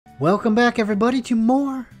Welcome back, everybody, to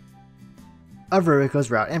more of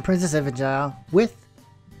Ruriko's route and Princess Evangile with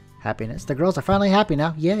happiness. The girls are finally happy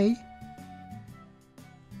now. Yay!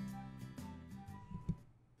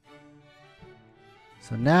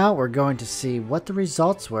 So now we're going to see what the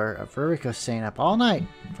results were of Ruriko staying up all night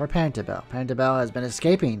for Pantabel. Pantabel has been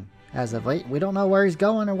escaping as of late. We don't know where he's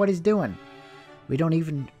going or what he's doing. We aren't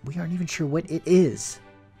even sure what it is.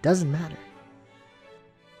 Doesn't matter.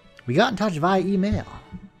 We got in touch via email,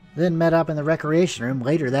 then met up in the recreation room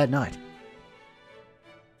later that night.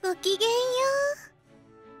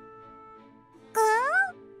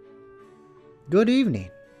 Good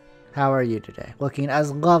evening. How are you today? Looking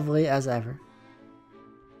as lovely as ever.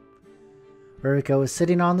 Ruriko was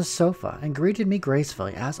sitting on the sofa and greeted me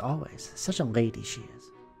gracefully, as always. Such a lady she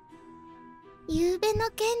is.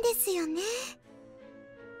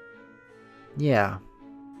 Yeah.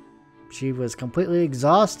 She was completely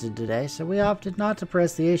exhausted today, so we opted not to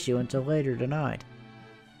press the issue until later tonight.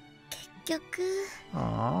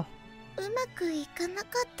 Aww.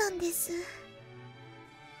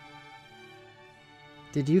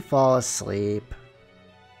 Did you fall asleep?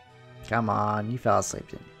 Come on, you fell asleep,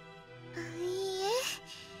 didn't you?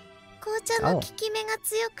 Oh.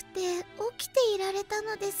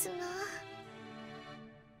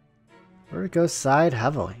 Ruriko sighed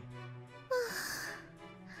heavily.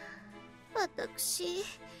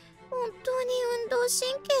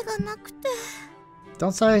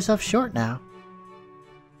 Don't sell yourself short now.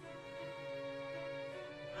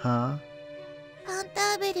 Huh?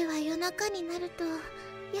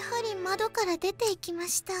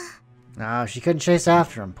 No, she couldn't chase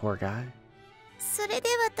after him, poor guy.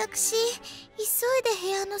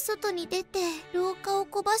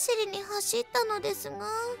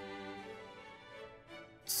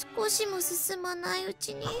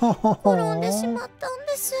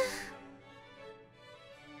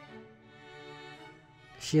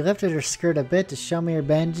 She lifted her skirt a bit to show me her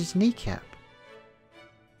bandaged kneecap.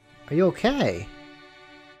 Are you okay?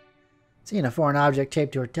 Seeing a foreign object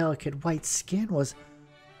taped to her delicate white skin was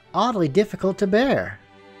oddly difficult to bear.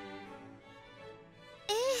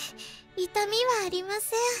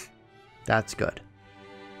 That's good.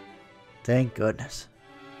 Thank goodness.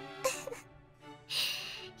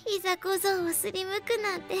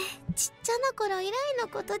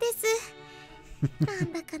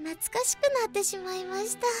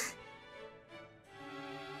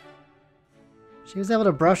 She was able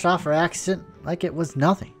to brush off her accident like it was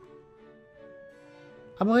nothing.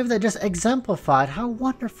 I believe that just exemplified how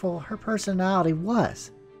wonderful her personality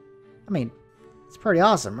was. I mean, it's pretty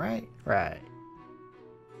awesome, right? Right.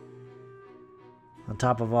 On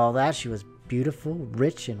top of all that, she was beautiful,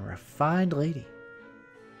 rich, and refined lady.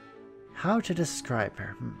 How to describe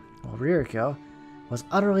her? Well, Ruriko was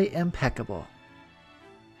utterly impeccable.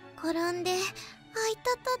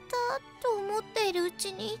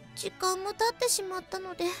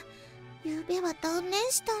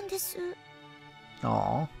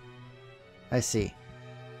 Aww. I see.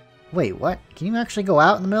 Wait, what? Can you actually go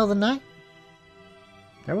out in the middle of the night?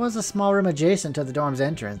 There was a small room adjacent to the dorm's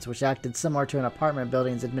entrance, which acted similar to an apartment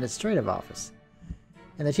building's administrative office,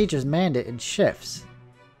 and the teachers manned it in shifts.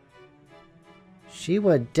 She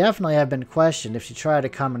would definitely have been questioned if she tried to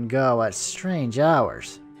come and go at strange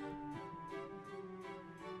hours.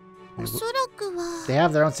 They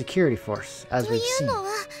have their own security force, as we've seen.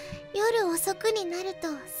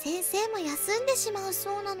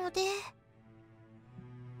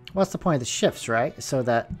 What's the point of the shifts, right? So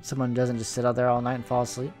that someone doesn't just sit out there all night and fall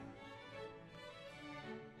asleep?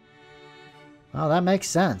 Well, that makes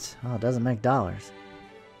sense. Well, it doesn't make dollars.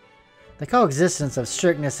 The coexistence of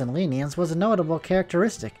strictness and lenience was a notable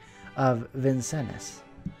characteristic of Vincennes.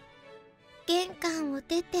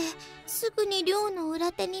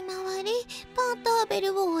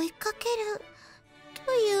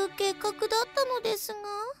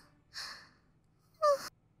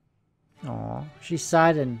 Aww, she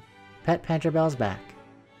sighed and pet Pantabel's back.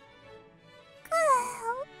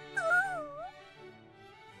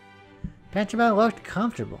 Pantabel looked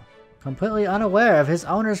comfortable, completely unaware of his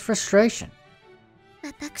owner's frustration.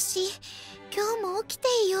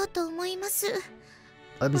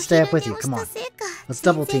 Let me stay up with you, come on. Let's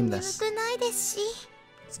double team this.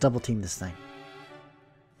 Let's double team this thing.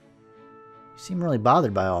 You seem really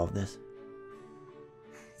bothered by all of this.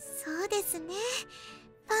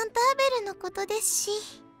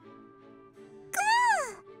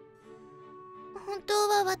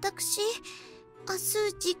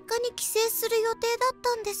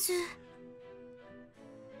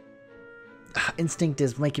 Instinct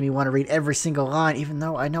is making me want to read every single line, even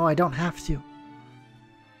though I know I don't have to.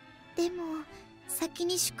 先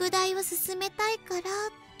に宿題を進めたいから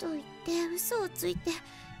と言って嘘をついて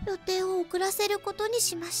予定を遅らせることに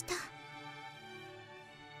しました。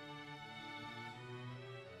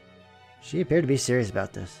 She appeared to be serious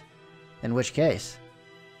about this. In which case,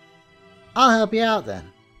 I'll help you out then.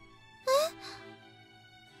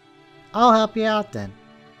 I'll help you out then.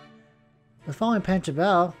 With following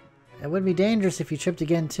Panchabelle, it would be dangerous if you tripped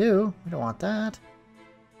again too. We don't want that.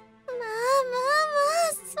 ま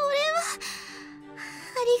あそれは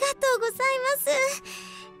ありがとうございます。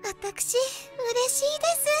私嬉しいで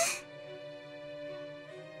す。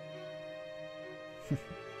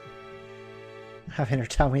 Having her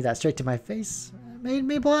tell me that straight to my face made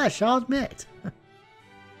me blush, I'll admit.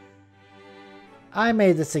 I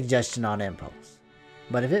made the suggestion on impulse,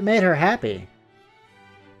 but if it made her happy,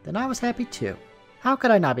 then I was happy too. How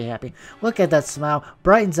could I not be happy? Look at that smile.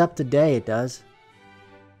 Brightens up the day, it does.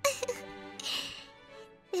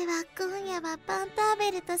 では今夜はパンター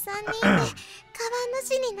ベルと3人でカバン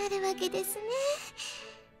主になるわけですね。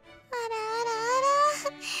あらあらあ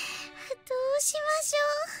ら、どうしましょ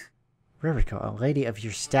う。 Ruriko, a lady of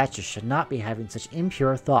your stature should not be having such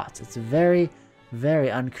impure thoughts. It's very,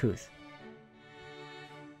 very uncouth.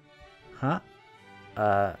 Huh?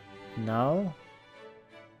 No?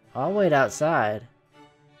 I'll wait outside.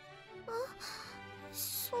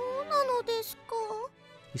 そうなのですか?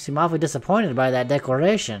 You seem awfully disappointed by that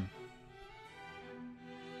declaration.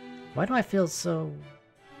 Why do I feel so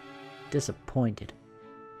disappointed?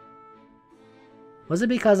 Was it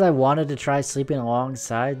because I wanted to try sleeping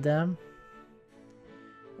alongside them?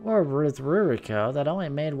 Or with Ruriko, that only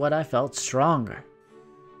made what I felt stronger?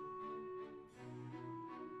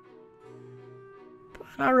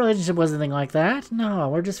 But our relationship was anything like that. No,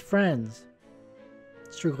 we're just friends.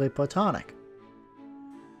 Strictly platonic.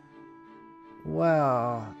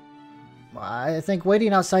 Well, I think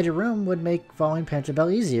waiting outside your room would make following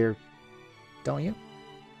Panchabelle easier, don't you?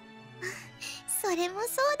 それもそ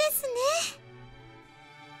うですね。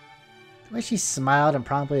 The way she smiled and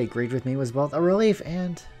promptly agreed with me was both a relief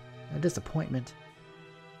and a disappointment.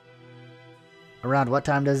 Around what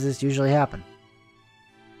time does this usually happen?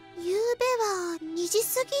 昨夜は2時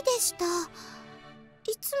過ぎでした。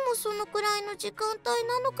いつもそのくらいの時間帯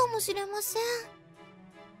なのかもしれません。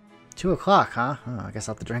 2 o'clock, huh? Oh, I guess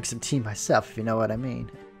I'll have to drink some tea myself, if you know what I mean.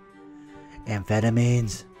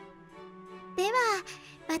 Amphetamines. では、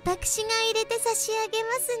私が入れて差し上げ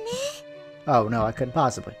ますね。 Oh, no, I couldn't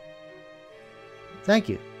possibly. Thank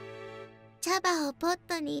you. 茶葉をポッ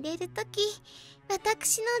トに入れるとき、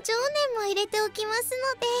私の情念も入れておきます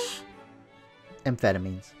ので。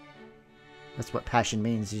 Amphetamines. That's what passion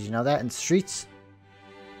means. Did you know that in the streets?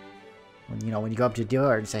 When you go up to a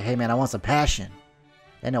dealer and say, "Hey man, I want some passion."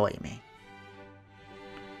 They know what you mean.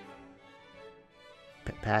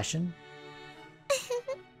 Passion?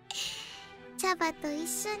 茶葉と一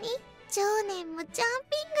緒に情念もジャンピ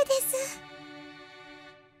ングです。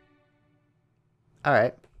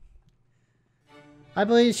 Alright. I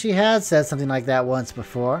believe she had said something like that once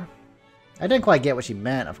before. I didn't quite get what she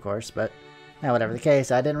meant, of course, but whatever the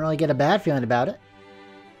case, I didn't really get a bad feeling about it.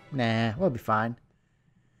 Nah, we'll be fine.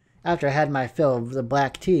 After I had my fill of the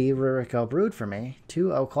black tea Ruriko brewed for me,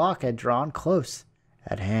 2 o'clock had drawn close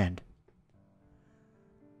at hand.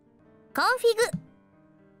 Config.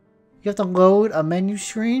 You have to load a menu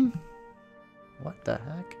screen? What the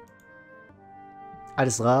heck? I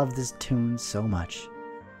just love this tune so much.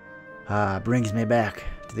 Brings me back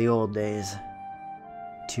to the old days.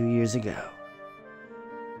 2 years ago.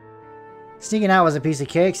 Sneaking out was a piece of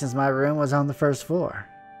cake since my room was on the first floor.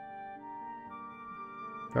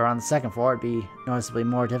 If I were on the second floor, it'd be noticeably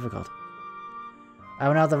more difficult. I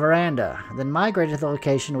went out the veranda, then migrated to the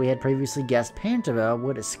location we had previously guessed Panchabelle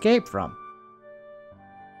would escape from.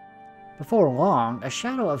 Before long, a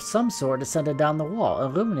shadow of some sort descended down the wall,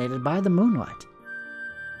 illuminated by the moonlight.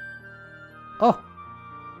 Oh!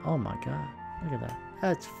 Oh my god, look at that.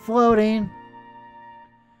 That's floating!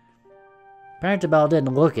 Panchabelle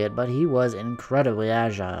didn't look it, but he was incredibly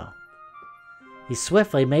agile. He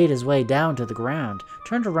swiftly made his way down to the ground,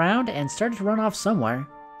 turned around, and started to run off somewhere.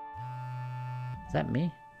 Is that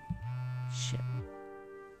me? Shit.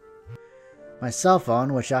 My cell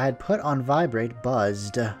phone, which I had put on vibrate,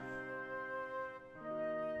 buzzed.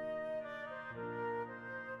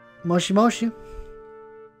 Moshi Moshi?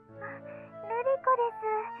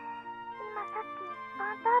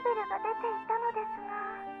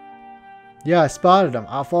 Yeah, I spotted him.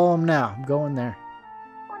 I'll follow him now. I'm going there.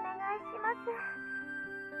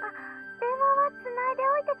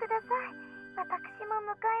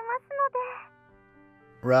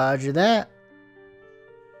 Roger that.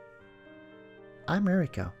 I'm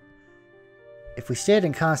Ruriko. If we stayed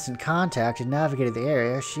in constant contact and navigated the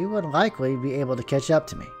area, she would likely be able to catch up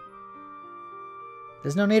to me.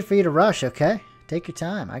 There's no need for you to rush, okay? Take your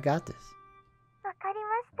time. I got this. わかりま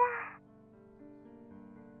した。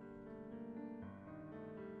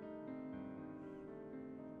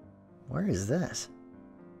Where is this?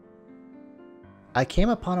 I came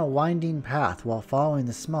upon a winding path while following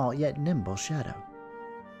the small yet nimble shadow.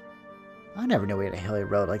 I never knew we had a hilly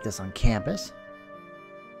road like this on campus.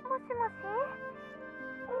 もしもし、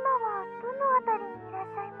今はどのあたりにいらっ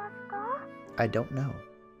しゃいますか? I don't know.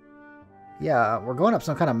 Yeah, we're going up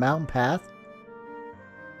some kind of mountain path.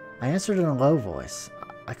 I answered in a low voice.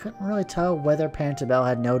 I couldn't really tell whether Pantabelle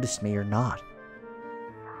had noticed me or not.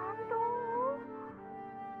 山道?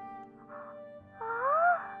 あ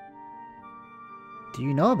あ。 Do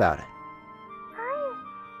you know about it? はい。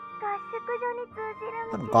合宿所に通じる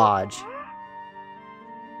道 The ですね。 lodge.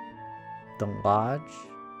 The lodge?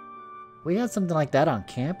 We had something like that on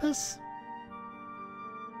campus?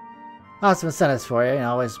 Oh, it's Vincennes for you. You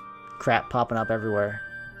know, always crap popping up everywhere.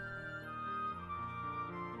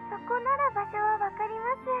 そこなら場所はわかり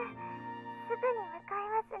ます。すぐに向かい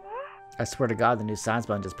ますね。 I swear to God, the new science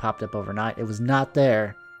button just popped up overnight. It was not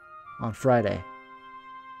there on Friday.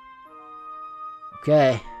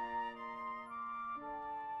 Okay.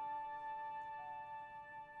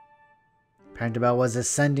 Pantabelle was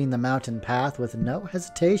ascending the mountain path with no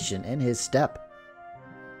hesitation in his step.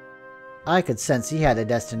 I could sense he had a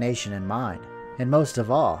destination in mind, and most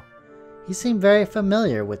of all, he seemed very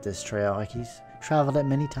familiar with this trail, like he's traveled it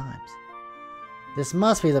many times. This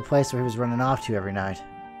must be the place where he was running off to every night.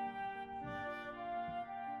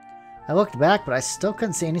 I looked back, but I still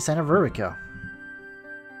couldn't see any sign of Ruriko.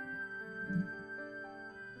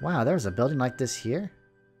 Wow, there's a building like this here?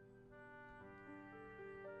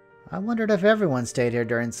 I wondered if everyone stayed here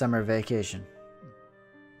during summer vacation.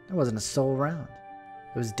 There wasn't a soul around.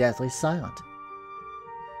 It was deathly silent.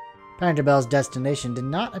 Pantabelle's destination did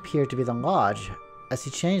not appear to be the lodge, as he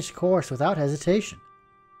changed course without hesitation.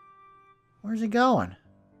 Where's he going?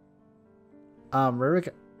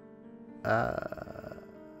 Ruriko...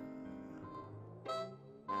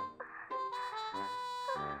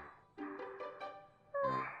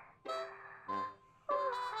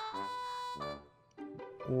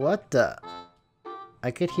 What the...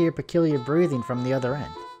 I could hear peculiar breathing from the other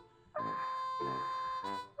end.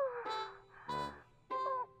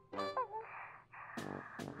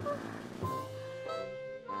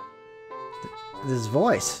 This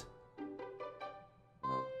voice.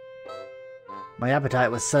 My appetite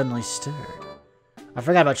was suddenly stirred. I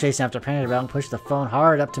forgot about chasing after Pantabelle and pushed the phone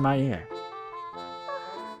hard up to my ear.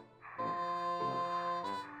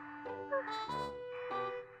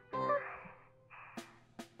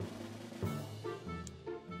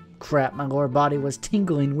 Crap, my lower body was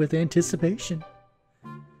tingling with anticipation.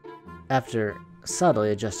 After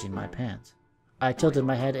subtly adjusting my pants, I tilted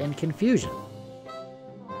my head in confusion.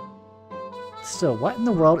 Still, what in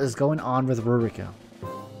the world is going on with Ruriko?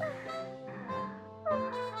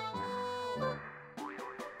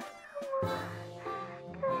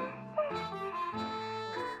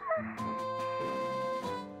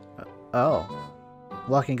 Oh.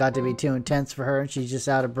 Walking got to be too intense for her and she's just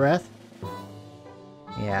out of breath?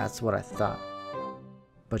 Yeah, that's what I thought.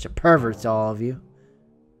 Bunch of perverts, all of you.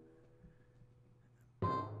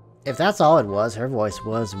 If that's all it was, her voice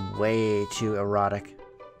was way too erotic.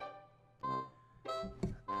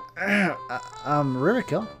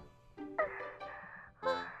 Ruriko?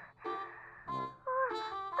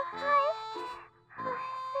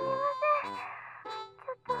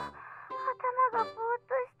 がぼーっ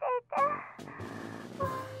としていて、も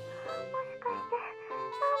しかして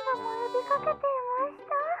何度も呼びかけていまし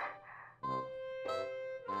た？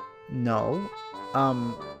 No.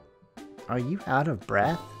 Are you out of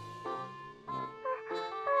breath?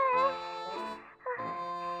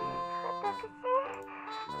 私、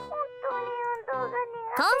本当に運動が苦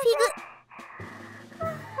手で。コンフィグ。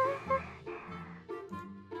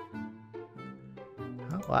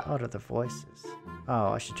How loud are the voices?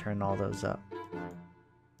 Oh, I should turn all those up.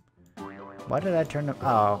 Why did I turn them?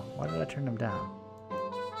 Oh, why did I turn them down?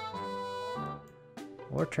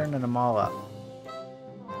 We're turning them all up.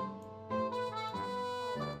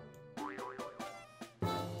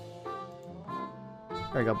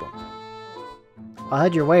 There we go, boom. I'll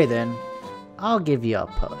head your way then. I'll give you a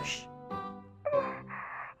push.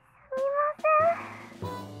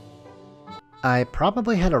 I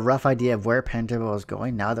probably had a rough idea of where Pantabelle was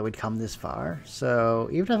going now that we'd come this far, so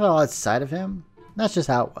even if I lost sight of him, that's just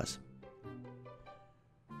how it was.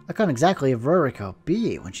 I couldn't exactly have Ruriko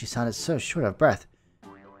be when she sounded so short of breath,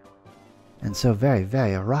 and so very,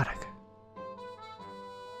 very erotic.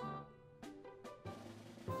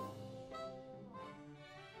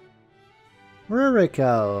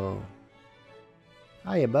 Ruriko!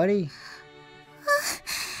 Hiya, buddy.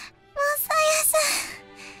 Masaya-san!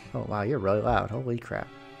 Oh wow, you're really loud. Holy crap.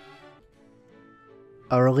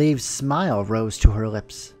 A relieved smile rose to her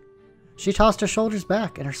lips. She tossed her shoulders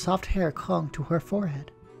back and her soft hair clung to her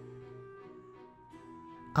forehead.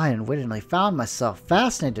 I unwittingly found myself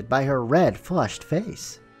fascinated by her red, flushed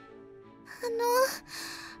face.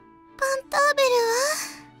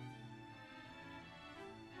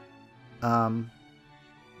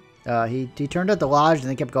 He turned at the lodge and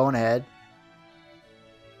then kept going ahead.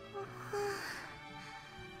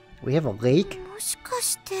 We have a lake?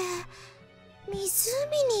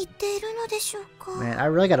 Man, I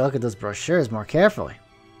really gotta look at those brochures more carefully.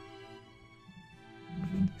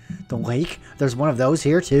 The lake? There's one of those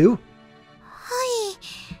here too?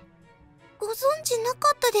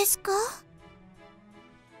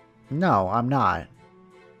 No, I'm not.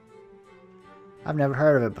 I've never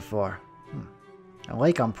heard of it before. A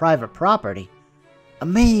lake on private property?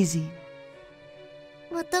 Amazing!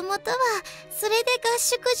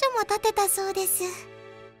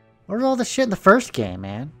 Where's all the shit in the first game,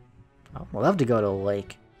 man? I would love to go to a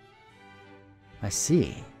lake. I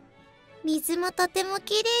see.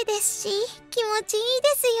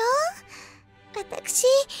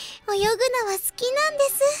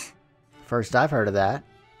 First I've heard of that.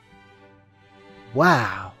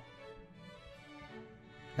 Wow.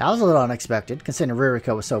 That was a little unexpected, considering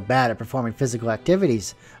Ruriko was so bad at performing physical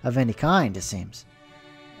activities of any kind, it seems.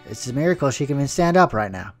 It's a miracle she can even stand up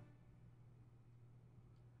right now.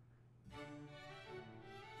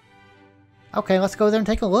 Okay, let's go there and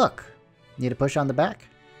take a look. Need a push on the back?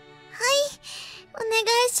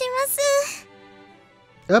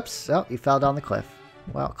 Oops, oh, you fell down the cliff.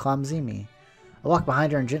 Well, clumsy me. I walked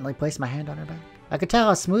behind her and gently placed my hand on her back. I could tell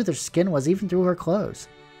how smooth her skin was even through her clothes.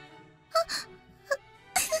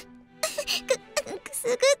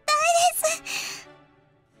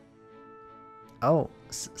 Oh,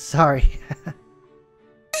 sorry.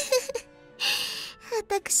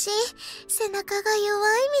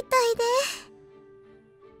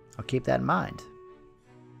 I'll keep that in mind.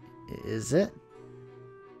 Is it?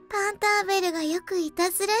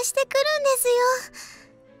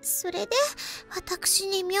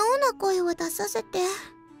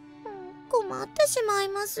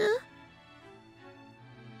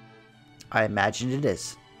 I imagine it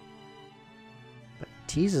is. But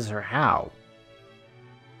teases her how?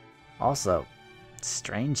 Also,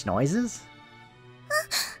 strange noises?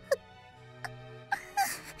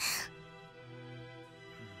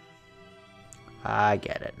 I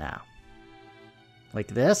get it now. Like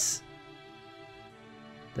this?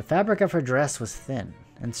 The fabric of her dress was thin,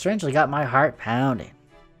 and strangely got my heart pounding.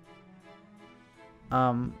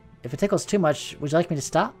 If it tickles too much, would you like me to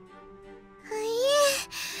stop?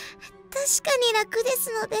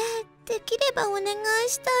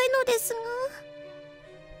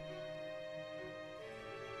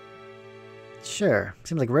 Sure.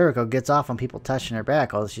 Seems like Ruriko gets off on people touching her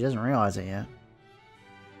back, although she doesn't realize it yet.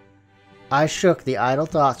 I shook the idle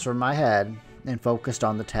thoughts from my head and focused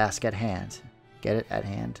on the task at hand. Get it? At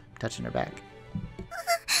hand. Touching her back.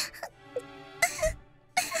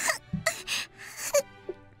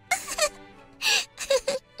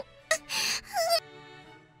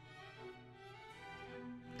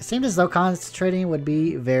 It seemed as though concentrating would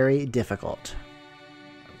be very difficult.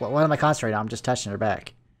 What am I concentrating on? I'm just touching her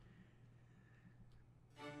back.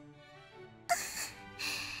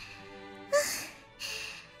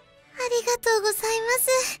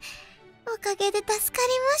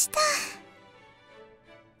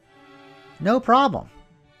 No problem.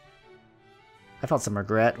 I felt some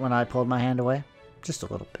regret when I pulled my hand away. Just a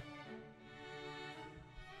little bit.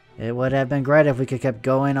 It would have been great if we could keep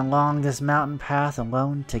going along this mountain path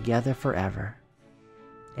alone together forever.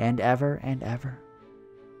 And ever and ever.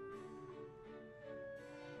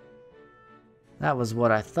 That was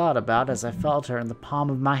what I thought about as I felt her in the palm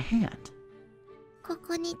of my hand.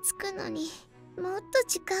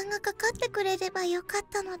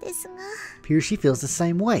 Appears she feels the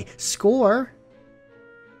same way. Score!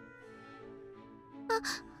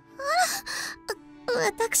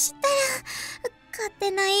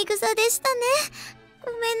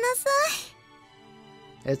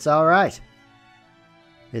 It's alright.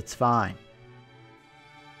 It's fine.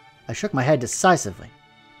 I shook my head decisively.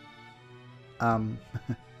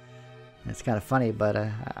 It's kind of funny, but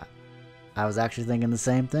I was actually thinking the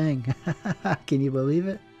same thing. Can you believe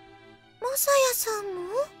it?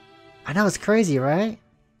 I know, it's crazy, right?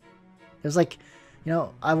 It was like, you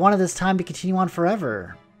know, I wanted this time to continue on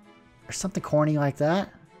forever. Or something corny like that.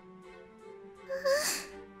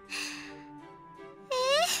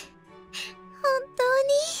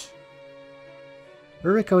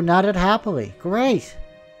 Ruriko nodded happily. Great!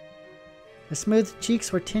 The smooth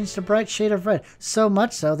cheeks were tinged a bright shade of red, so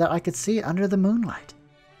much so that I could see it under the moonlight.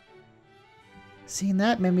 Seeing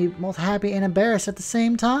that made me both happy and embarrassed at the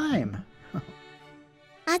same time.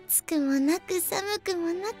 暑くもなく寒く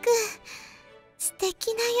もなく素敵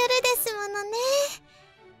な夜ですものね。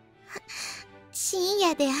深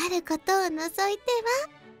夜であることを除いて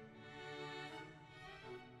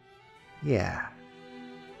は。Yeah.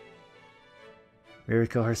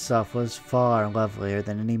 Ruriko herself was far lovelier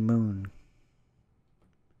than any moon.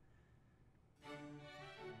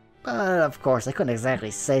 But of course, I couldn't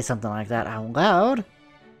exactly say something like that out loud.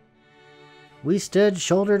 We stood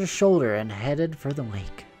shoulder to shoulder and headed for the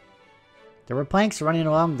lake. There were planks running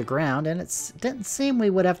along the ground, and it didn't seem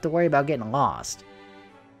we would have to worry about getting lost.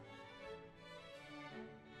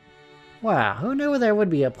 Wow, who knew there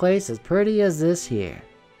would be a place as pretty as this here?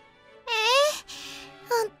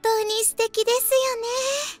 本当に素敵ですよ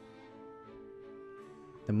ね。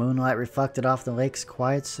 The moonlight reflected off the lake's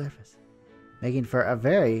quiet surface, making for a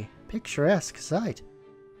very picturesque sight.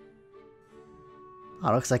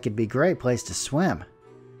 Oh, looks like it'd be a great place to swim.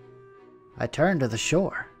 I turned to the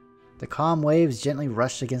shore. The calm waves gently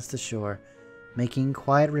rushed against the shore, making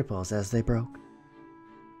quiet ripples as they broke.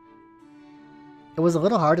 It was a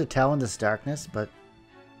little hard to tell in this darkness, but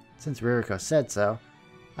since Ruriko said so,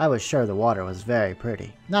 I was sure the water was very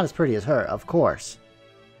pretty. Not as pretty as her, of course.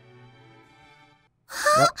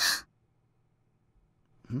 Well,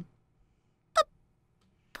 パン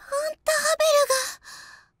ターベルが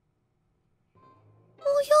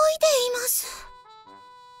泳いでいます。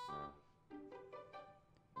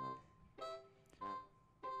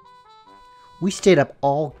 We stayed up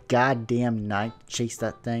all goddamn night to chase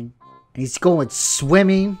that thing. And he's going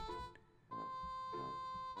swimming.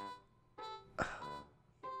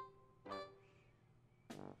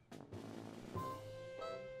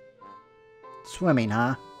 Swimming,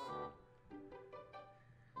 huh?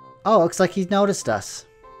 Oh, looks like he's noticed us.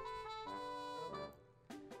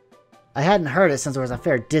 I hadn't heard it since there was a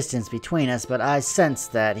fair distance between us, but I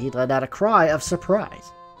sensed that he'd let out a cry of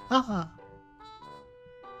surprise. Haha.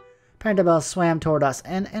 Pentabel swam toward us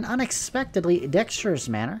in an unexpectedly dexterous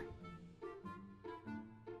manner.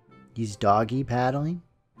 He's doggy paddling.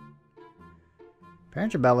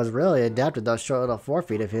 Pentabel was really adept at those short little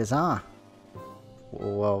forefeet of his, huh?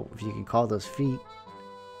 Well, if you can call those feet.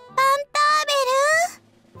 パンターベ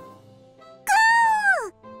ル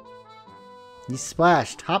Go! He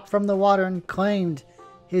splashed, hopped from the water, and claimed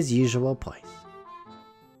his usual place.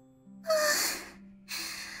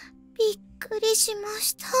 びっくりしま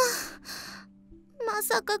した。ま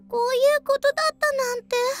さかこういうことだったなん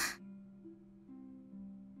て。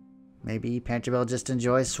 Maybe Pentabel just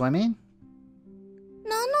enjoys swimming?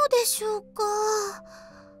 なのでしょうか。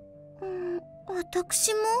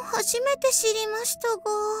私も初めて知りましたが。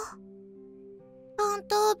パン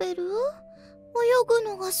ターベル、泳ぐ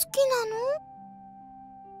のが好きな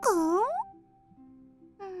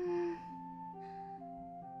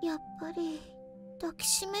の？やっぱり抱き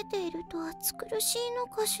しめていると暑苦しいの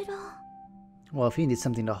かしら。 Well, if you need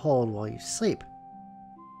something to hold while you sleep,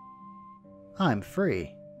 I'm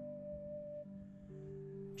free.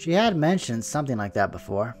 She had mentioned something like that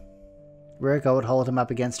before. Ruriko would hold him up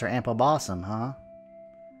against her ample bosom, huh?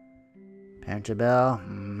 Pentabel,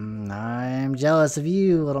 I'm jealous of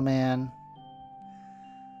you, little man.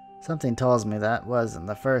 Something tells me that wasn't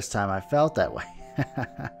the first time I felt that way.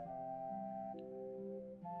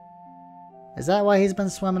 Is that why he's been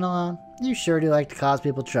swimming alone? You sure do like to cause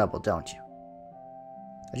people trouble, don't you?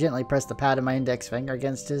 I gently pressed the pad of my index finger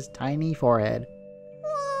against his tiny forehead.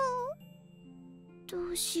 ど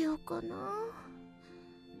うしようかな。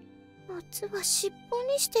夏は尻尾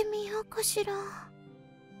にしてみようかしら。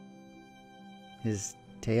 His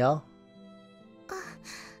tail?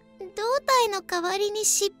 胴体の代わりに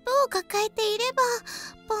尻尾を抱えていれば、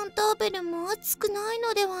パンターベルも熱くない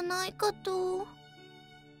のではないかと。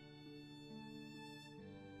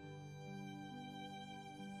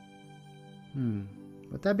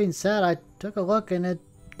With that being said, I took a look and it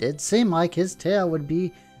did seem like his tail would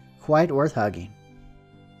be quite worth hugging.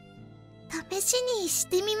 試しにし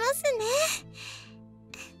てみますね。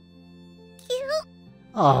キ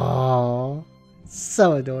ュッ。 Aww,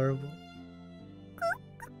 so adorable.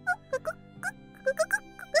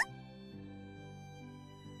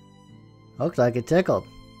 Looked like it tickled.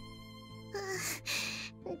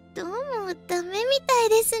 どうもダメみたい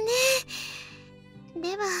ですね。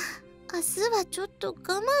では、明日はちょっと我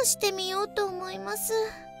慢してみようと思います。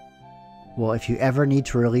 Well, if you ever need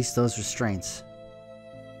to release those restraints,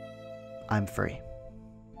 I'm free.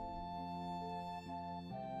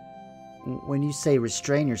 When you say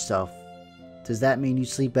restrain yourself, does that mean you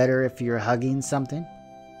sleep better if you're hugging something?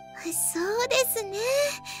 そうですね。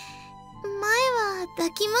前は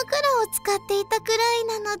抱き枕を使っていたくらい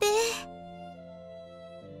なので。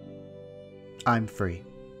I'm free.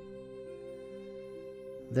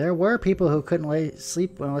 There were people who couldn't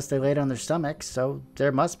sleep unless they laid on their stomachs, so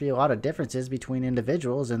there must be a lot of differences between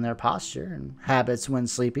individuals in their posture and habits when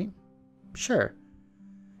sleeping. Sure.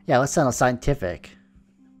 Yeah, let's sound scientific.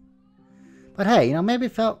 But hey, maybe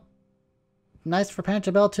it felt nice for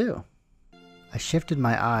Panchabelle too. I shifted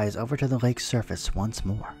my eyes over to the lake's surface once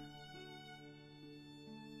more.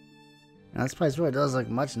 Now, this place really does look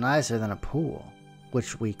much nicer than a pool,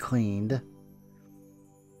 which we cleaned.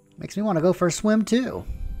 Makes me want to go for a swim too.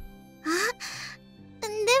 あ、で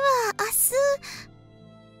は明日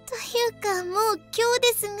というかもう今日で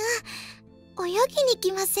すが、泳ぎに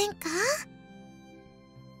来ませんか?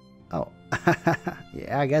 Oh,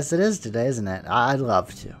 yeah, I guess it is today, isn't it? I'd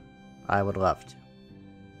love to. I would love to.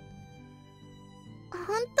 本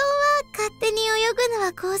当は勝手に泳ぐの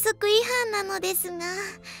は校則違反なのですが、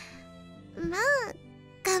まあ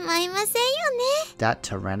構いませんよね。That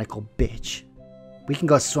tyrannical bitch. We can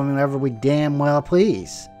go swimming wherever we damn well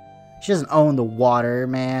please. She doesn't own the water,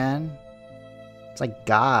 man. It's like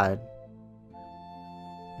God.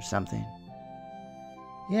 Or something.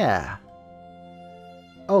 Yeah.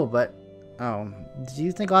 Oh, but... do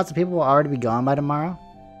you think lots of people will already be gone by tomorrow?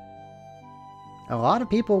 A lot of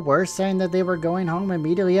people were saying that they were going home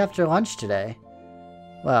immediately after lunch today.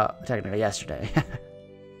 Well, technically yesterday.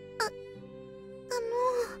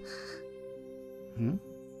 Hmm?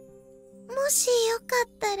 もしよかっ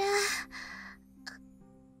たら、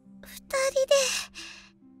二人で。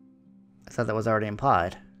I thought that was already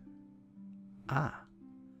implied. Ah.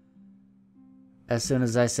 As soon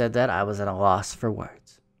as I said that, I was at a loss for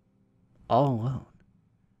words. All alone.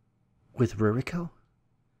 With Ruriko?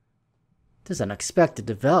 This unexpected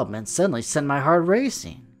development suddenly sent my heart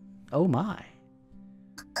racing. Oh my.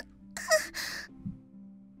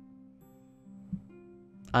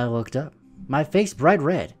 I looked up, my face bright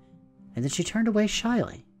red, and then she turned away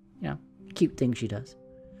shyly. Cute thing she does.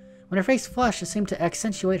 When her face flushed, it seemed to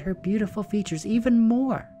accentuate her beautiful features even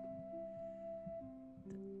more.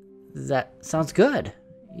 That sounds good.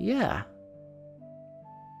 Yeah.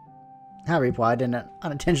 I replied in an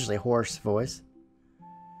unintentionally hoarse voice.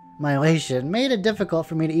 My elation made it difficult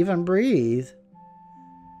for me to even breathe.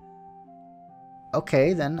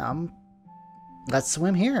 Okay, then, let's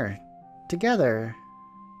swim here. Together.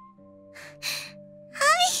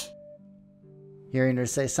 Hi! Hearing her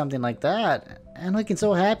say something like that, and looking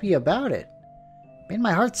so happy about it, made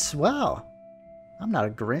my heart swell. I'm not a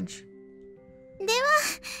Grinch. では、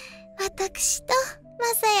私とマ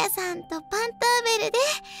サヤさんとパンターベルで、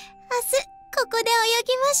明日、ここで泳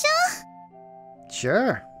ぎましょう。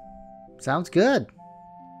Sure. Sounds good.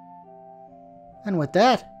 And with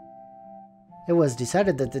that, it was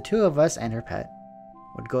decided that the two of us and her pet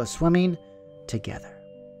would go swimming together.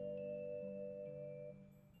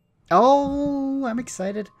 Oh, I'm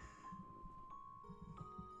excited.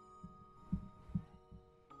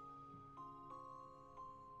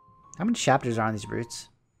 How many chapters are on these routes?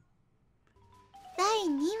 第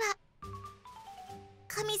2話。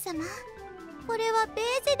神様、これはベー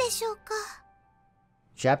ゼでしょうか?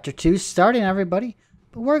 Chapter 2 starting, everybody.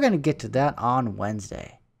 But we're going to get to that on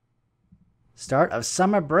Wednesday. Start of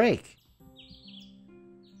summer break.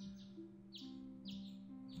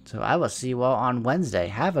 So I will see you all on Wednesday.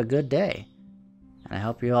 Have a good day. And I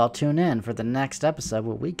hope you all tune in for the next episode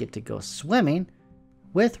where we get to go swimming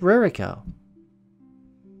with Ruriko.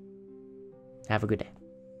 Have a good day.